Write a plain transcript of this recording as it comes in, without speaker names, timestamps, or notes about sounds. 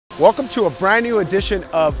Welcome to a brand new edition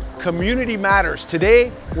of Community Matters.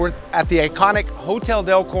 Today, we're at the iconic Hotel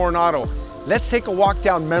del Coronado. Let's take a walk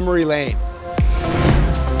down memory lane.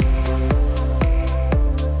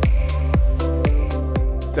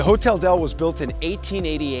 The Hotel Del was built in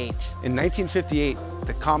 1888. In 1958,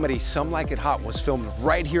 the comedy Some Like It Hot was filmed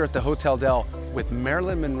right here at the Hotel Del with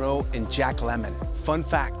Marilyn Monroe and Jack Lemmon. Fun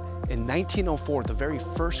fact, in 1904, the very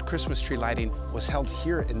first Christmas tree lighting was held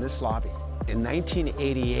here in this lobby. In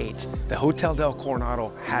 1988, the Hotel del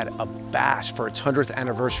Coronado had a bash for its 100th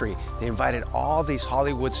anniversary. They invited all these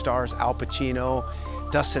Hollywood stars, Al Pacino,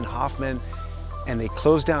 Dustin Hoffman, and they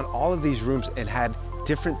closed down all of these rooms and had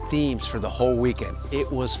different themes for the whole weekend.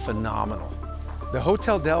 It was phenomenal. The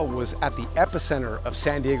Hotel Del was at the epicenter of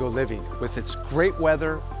San Diego living with its great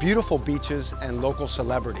weather, beautiful beaches, and local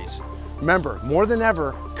celebrities. Remember, more than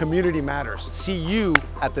ever, community matters. See you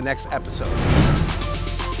at the next episode.